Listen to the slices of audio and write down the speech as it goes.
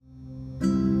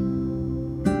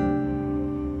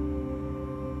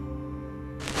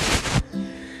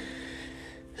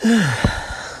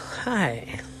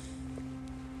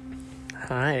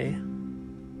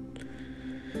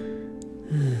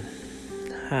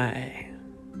Hi.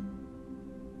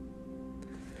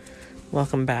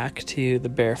 Welcome back to the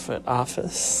Barefoot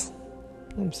Office.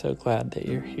 I'm so glad that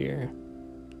you're here.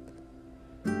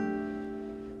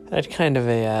 I had kind of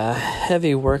a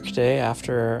heavy work day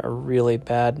after a really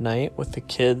bad night with the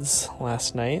kids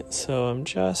last night, so I'm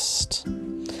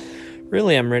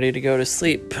ready to go to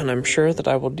sleep, and I'm sure that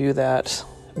I will do that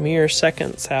mere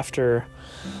seconds after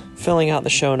filling out the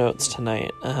show notes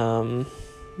tonight.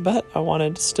 But I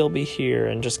wanted to still be here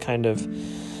and just kind of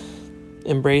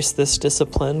embrace this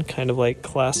discipline, kind of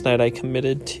like last night I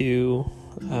committed to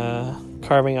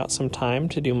carving out some time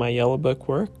to do my Yellow Book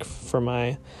work for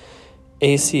my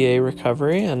ACA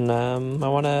recovery, and I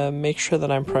want to make sure that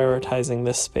I'm prioritizing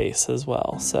this space as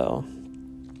well. So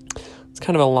it's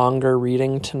kind of a longer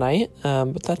reading tonight,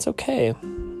 but that's okay.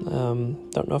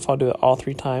 Don't know if I'll do it all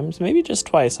 3 times, maybe just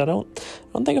twice. I don't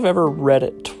think I've ever read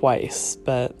it twice,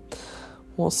 but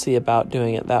we'll see about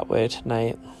doing it that way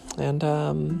tonight. And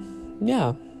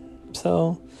yeah,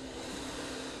 so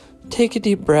take a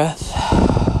deep breath.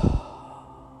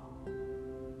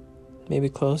 Maybe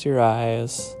close your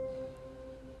eyes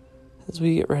as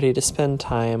we get ready to spend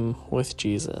time with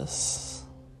Jesus.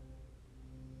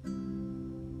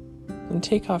 And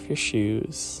take off your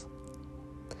shoes,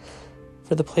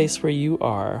 for the place where you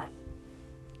are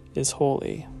is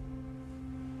holy.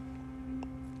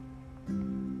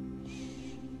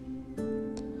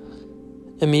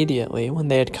 Immediately, when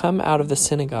they had come out of the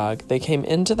synagogue, they came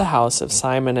into the house of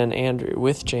Simon and Andrew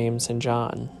with James and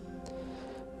John.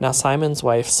 Now Simon's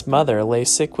wife's mother lay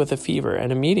sick with a fever,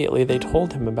 and immediately they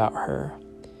told him about her.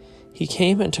 He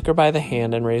came and took her by the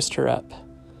hand and raised her up.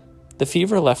 The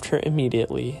fever left her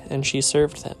immediately, and she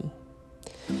served them.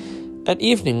 At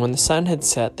evening, when the sun had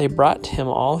set, they brought to him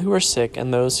all who were sick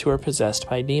and those who were possessed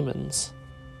by demons.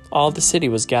 All the city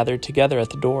was gathered together at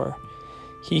the door.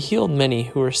 He healed many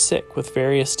who were sick with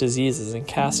various diseases and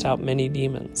cast out many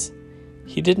demons.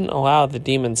 He didn't allow the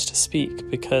demons to speak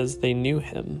because they knew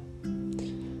him.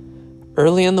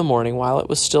 Early in the morning, while it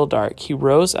was still dark, he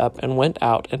rose up and went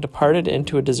out and departed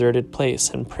into a deserted place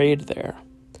and prayed there.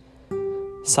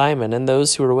 Simon and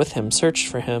those who were with him searched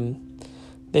for him.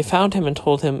 They found him and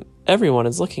told him, "Everyone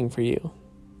is looking for you."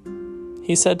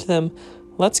 He said to them,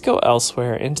 "Let's go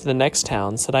elsewhere into the next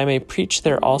towns, that I may preach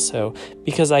there also,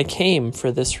 because I came for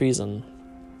this reason."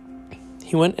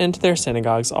 He went into their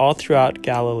synagogues all throughout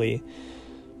Galilee,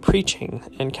 preaching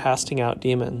and casting out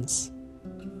demons.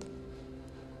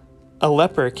 A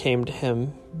leper came to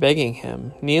him, begging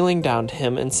him, kneeling down to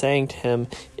him and saying to him,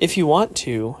 "If you want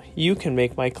to, you can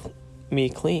make me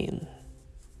clean."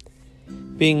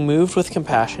 Being moved with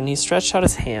compassion, he stretched out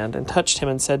his hand and touched him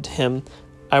and said to him,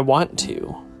 "I want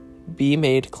to. Be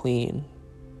made clean."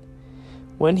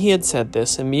 When he had said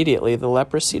this, immediately the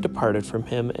leprosy departed from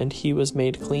him, and he was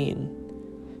made clean.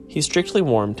 He strictly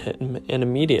warned him and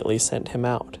immediately sent him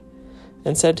out,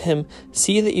 and said to him,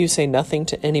 "See that you say nothing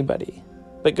to anybody,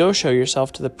 but go show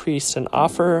yourself to the priest and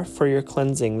offer for your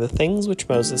cleansing the things which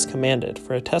Moses commanded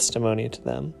for a testimony to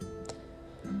them."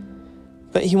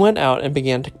 But he went out and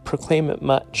began to proclaim it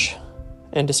much,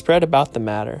 and to spread about the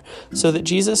matter, so that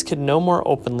Jesus could no more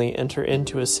openly enter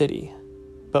into a city,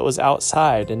 but was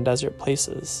outside in desert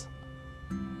places.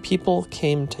 People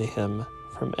came to him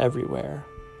from everywhere.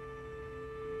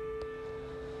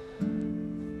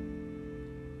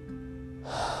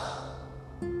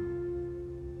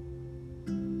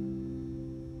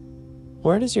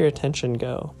 Where does your attention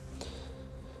go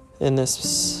in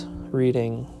this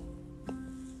reading?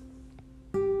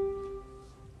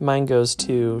 Mine goes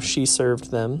to she served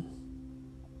them,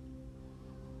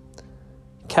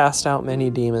 cast out many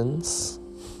demons,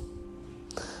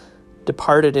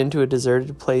 departed into a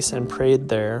deserted place and prayed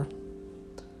there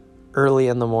early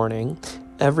in the morning.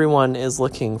 Everyone is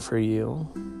looking for you.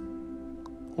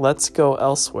 Let's go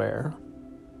elsewhere.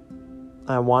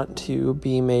 I want to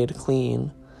be made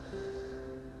clean.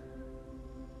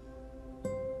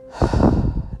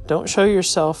 Don't show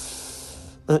yourself.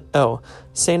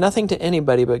 Say nothing to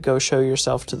anybody, but go show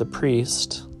yourself to the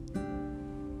priest.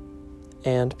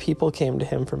 And people came to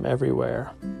him from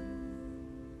everywhere.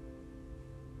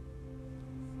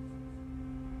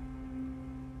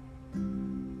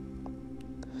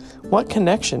 What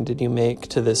connection did you make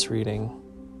to this reading?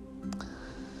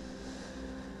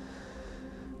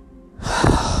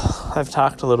 I've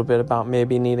talked a little bit about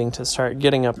maybe needing to start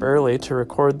getting up early to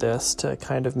record this to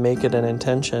kind of make it an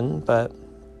intention, but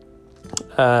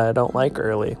I don't like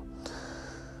early.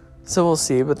 So we'll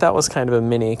see, but that was kind of a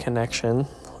mini connection.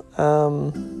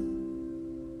 And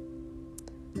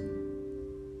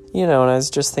I was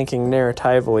just thinking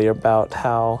narratively about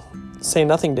how say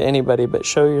nothing to anybody, but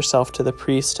show yourself to the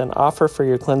priest and offer for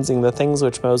your cleansing the things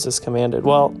which Moses commanded.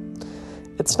 Well,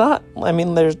 it's not,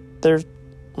 there's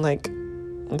like,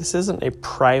 this isn't a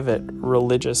private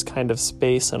religious kind of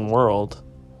space and world.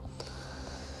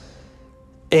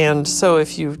 And so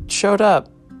if you showed up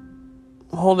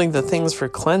holding the things for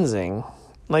cleansing,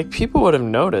 like, people would have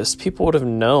noticed, people would have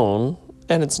known,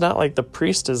 and it's not like the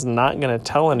priest is not going to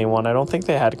tell anyone. I don't think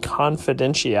they had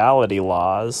confidentiality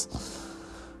laws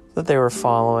that they were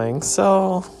following.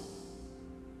 So,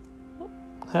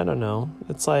 I don't know.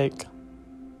 It's like,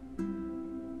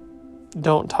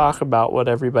 don't talk about what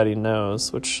everybody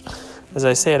knows, which, as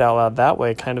I say it out loud that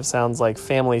way, kind of sounds like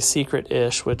family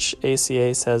secret-ish, which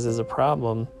ACA says is a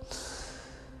problem.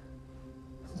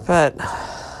 But,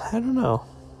 I don't know.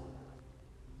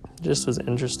 It just was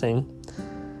interesting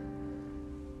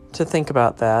to think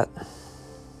about that.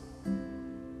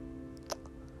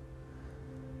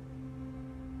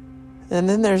 And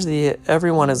then there's the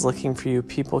everyone is looking for you.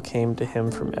 People came to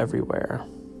him from everywhere.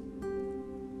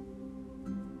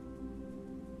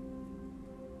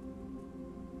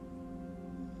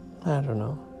 I don't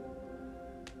know.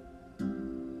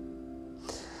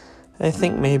 I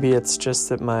think maybe it's just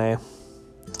that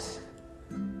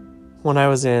when I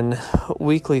was in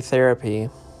weekly therapy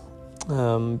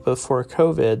before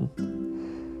COVID,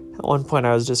 at one point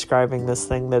I was describing this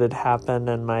thing that had happened,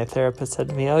 and my therapist said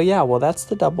to me, "Oh yeah, well, that's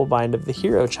the double bind of the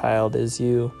hero child, is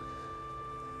you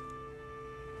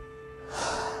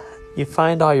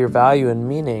find all your value and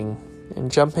meaning in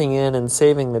jumping in and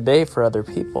saving the day for other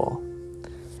people.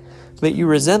 But you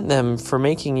resent them for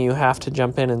making you have to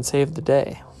jump in and save the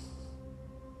day."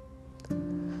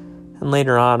 And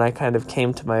later on, I kind of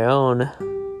came to my own,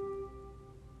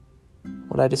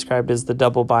 what I described as the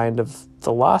double bind of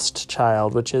the lost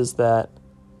child, which is that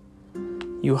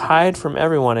you hide from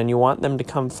everyone and you want them to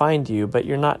come find you, but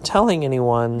you're not telling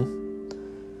anyone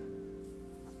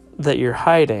that you're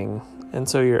hiding, and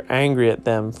so you're angry at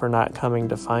them for not coming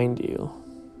to find you.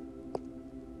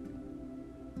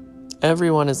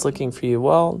 Everyone is looking for you.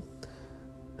 Well,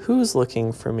 who's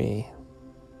looking for me?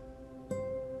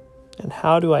 And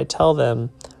how do I tell them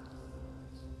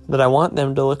that I want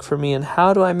them to look for me? And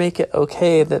how do I make it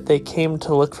okay that they came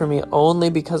to look for me only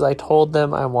because I told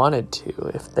them I wanted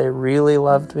to? If they really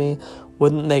loved me,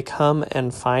 wouldn't they come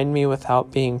and find me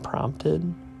without being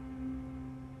prompted?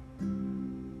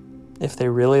 If they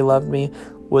really loved me,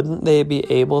 wouldn't they be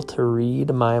able to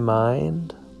read my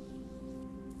mind?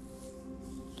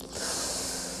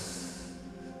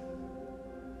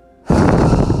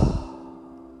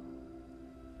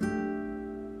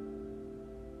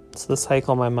 It's the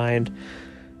cycle my mind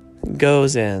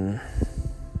goes in.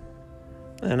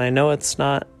 And I know it's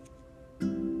not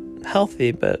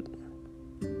healthy, but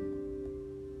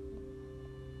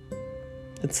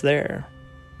it's there.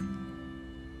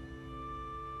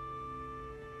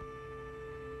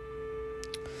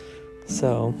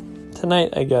 So,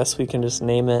 tonight I guess we can just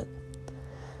name it,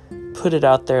 put it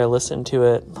out there, listen to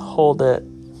it, hold it,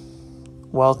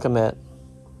 welcome it,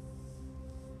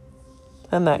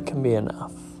 and that can be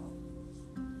enough.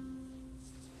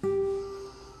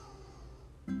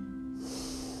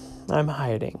 I'm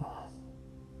hiding.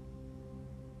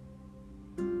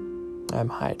 I'm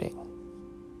hiding.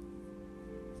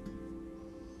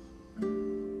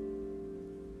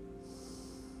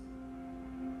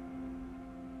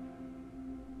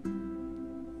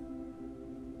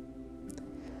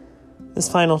 This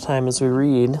final time as we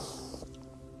read,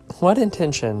 what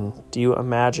intention do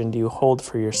you hold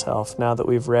for yourself now that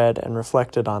we've read and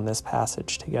reflected on this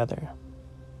passage together?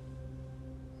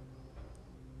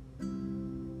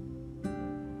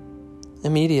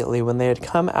 Immediately, when they had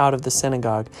come out of the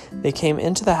synagogue, they came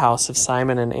into the house of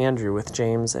Simon and Andrew with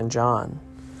James and John.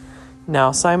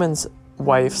 Now Simon's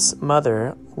wife's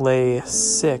mother lay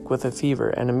sick with a fever,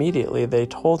 and immediately they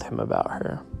told him about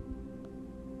her.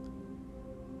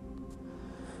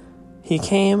 He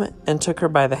came and took her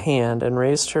by the hand and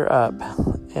raised her up,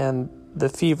 and the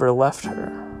fever left her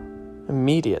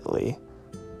immediately,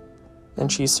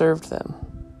 and she served them.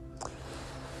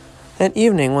 At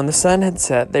evening, when the sun had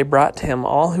set, they brought to him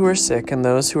all who were sick and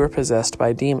those who were possessed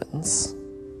by demons.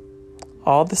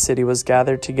 All the city was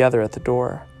gathered together at the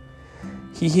door.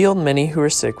 He healed many who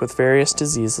were sick with various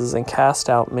diseases and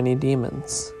cast out many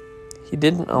demons. He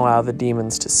didn't allow the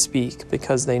demons to speak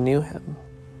because they knew him.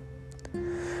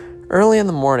 Early in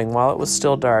the morning, while it was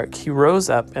still dark, he rose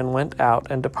up and went out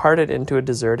and departed into a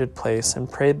deserted place and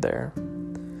prayed there.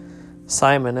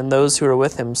 Simon and those who were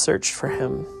with him searched for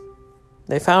him.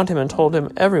 They found him and told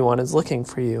him, "Everyone is looking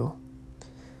for you."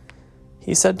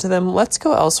 He said to them, "Let's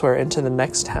go elsewhere into the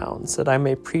next towns, that I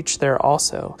may preach there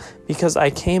also, because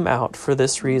I came out for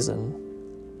this reason."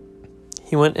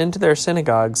 He went into their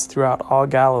synagogues throughout all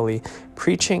Galilee,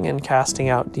 preaching and casting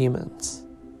out demons.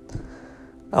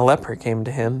 A leper came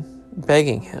to him,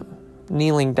 begging him,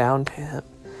 kneeling down to him,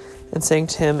 and saying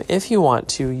to him, "If you want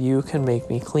to, you can make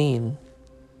me clean."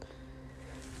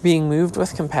 Being moved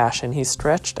with compassion, he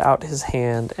stretched out his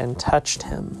hand and touched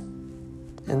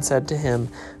him, and said to him,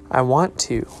 "I want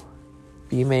to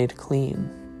be made clean."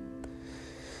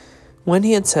 When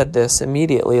he had said this,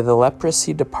 immediately the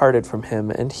leprosy departed from him,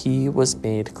 and he was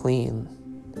made clean.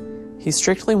 He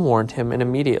strictly warned him and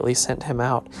immediately sent him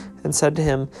out, and said to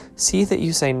him, "See that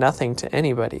you say nothing to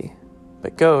anybody,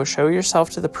 but go, show yourself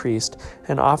to the priest,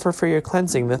 and offer for your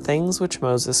cleansing the things which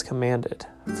Moses commanded,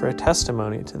 for a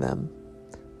testimony to them."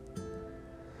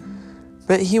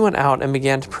 But he went out and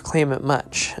began to proclaim it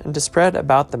much, and to spread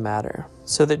about the matter,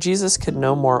 so that Jesus could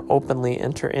no more openly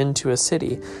enter into a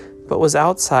city, but was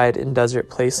outside in desert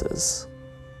places.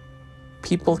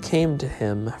 People came to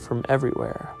him from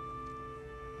everywhere.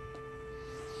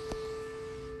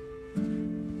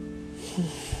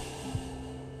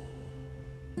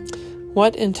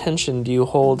 What intention do you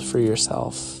hold for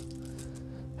yourself,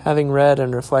 having read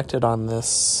and reflected on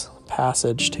this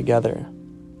passage together?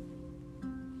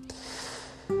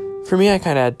 For me, I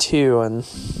kind of had two, and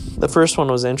the first one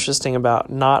was interesting about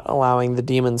not allowing the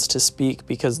demons to speak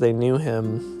because they knew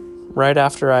him, right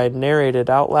after I'd narrated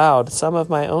out loud some of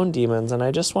my own demons, and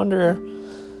I just wonder,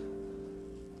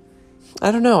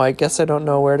 I don't know, I guess I don't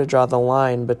know where to draw the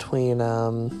line between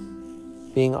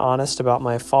being honest about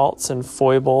my faults and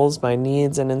foibles, my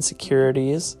needs and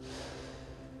insecurities,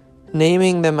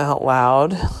 naming them out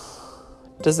loud.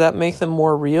 Does that make them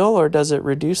more real, or does it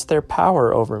reduce their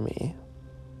power over me?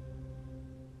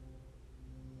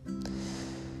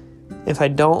 If I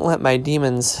don't let my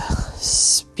demons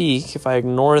speak, if I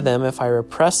ignore them, if I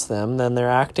repress them, then they're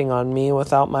acting on me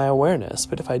without my awareness.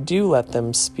 But if I do let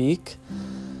them speak,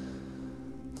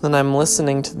 then I'm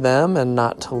listening to them and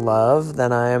not to love.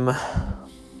 Then I'm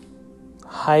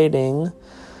hiding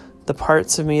the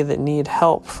parts of me that need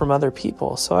help from other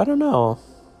people. So I don't know.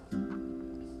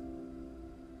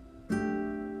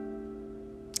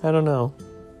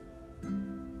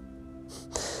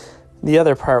 The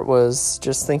other part was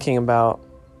just thinking about,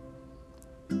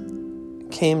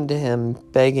 came to him,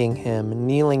 begging him,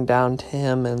 kneeling down to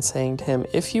him and saying to him,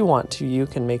 "If you want to, you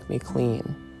can make me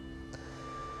clean."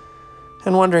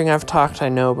 And wondering, I've talked, I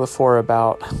know, before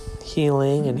about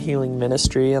healing and healing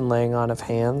ministry and laying on of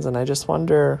hands, and I just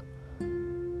wonder,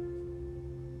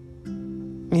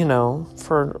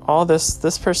 for all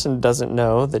this person doesn't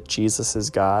know that Jesus is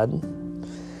God.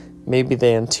 Maybe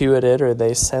they intuit it or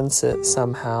they sense it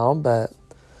somehow, but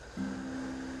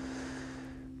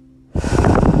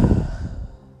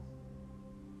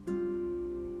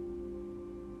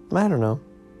I don't know.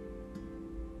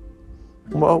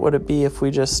 What would it be if we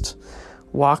just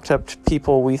walked up to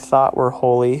people we thought were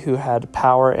holy, who had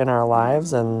power in our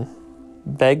lives, and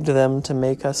begged them to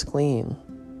make us clean?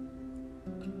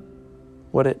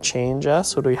 Would it change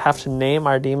us? Would we have to name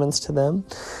our demons to them?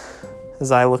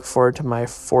 As I look forward to my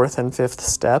 4th and 5th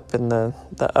step in the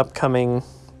upcoming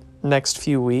next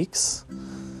few weeks.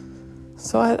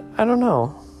 So I don't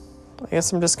know. I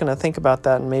guess I'm just going to think about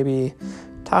that and maybe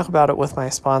talk about it with my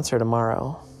sponsor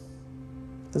tomorrow.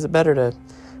 Is it better to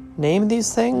name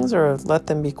these things or let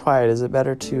them be quiet? Is it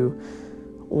better to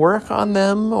work on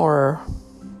them or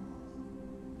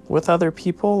with other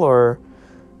people, or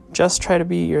just try to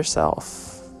be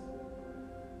yourself?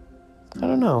 I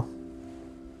don't know.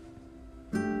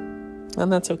 And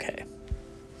that's okay.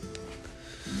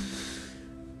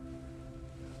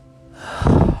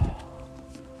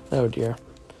 Oh dear.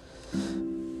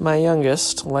 My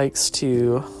youngest likes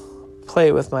to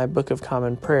play with my Book of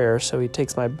Common Prayer, so he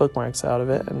takes my bookmarks out of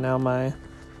it, and now my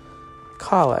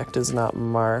collect is not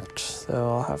marked, so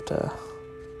I'll have to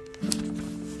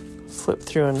flip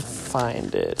through and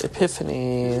find it.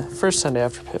 Epiphany, first Sunday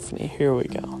after Epiphany. Here we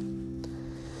go.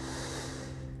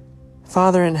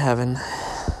 Father in heaven,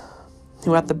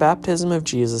 who at the baptism of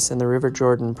Jesus in the river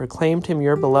Jordan proclaimed him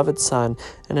your beloved Son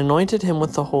and anointed him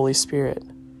with the Holy Spirit,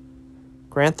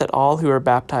 grant that all who are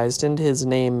baptized into his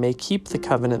name may keep the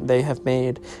covenant they have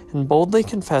made and boldly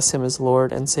confess him as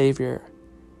Lord and Savior,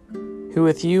 who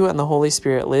with you and the Holy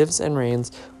Spirit lives and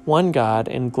reigns, one God,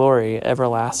 in glory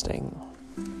everlasting.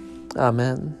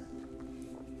 Amen.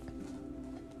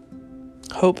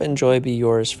 Hope and joy be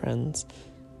yours, friends,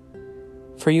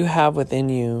 for you have within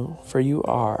you, for you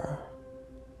are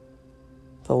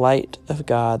the light of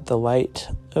God, the light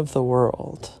of the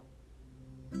world.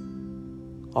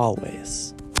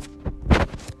 always.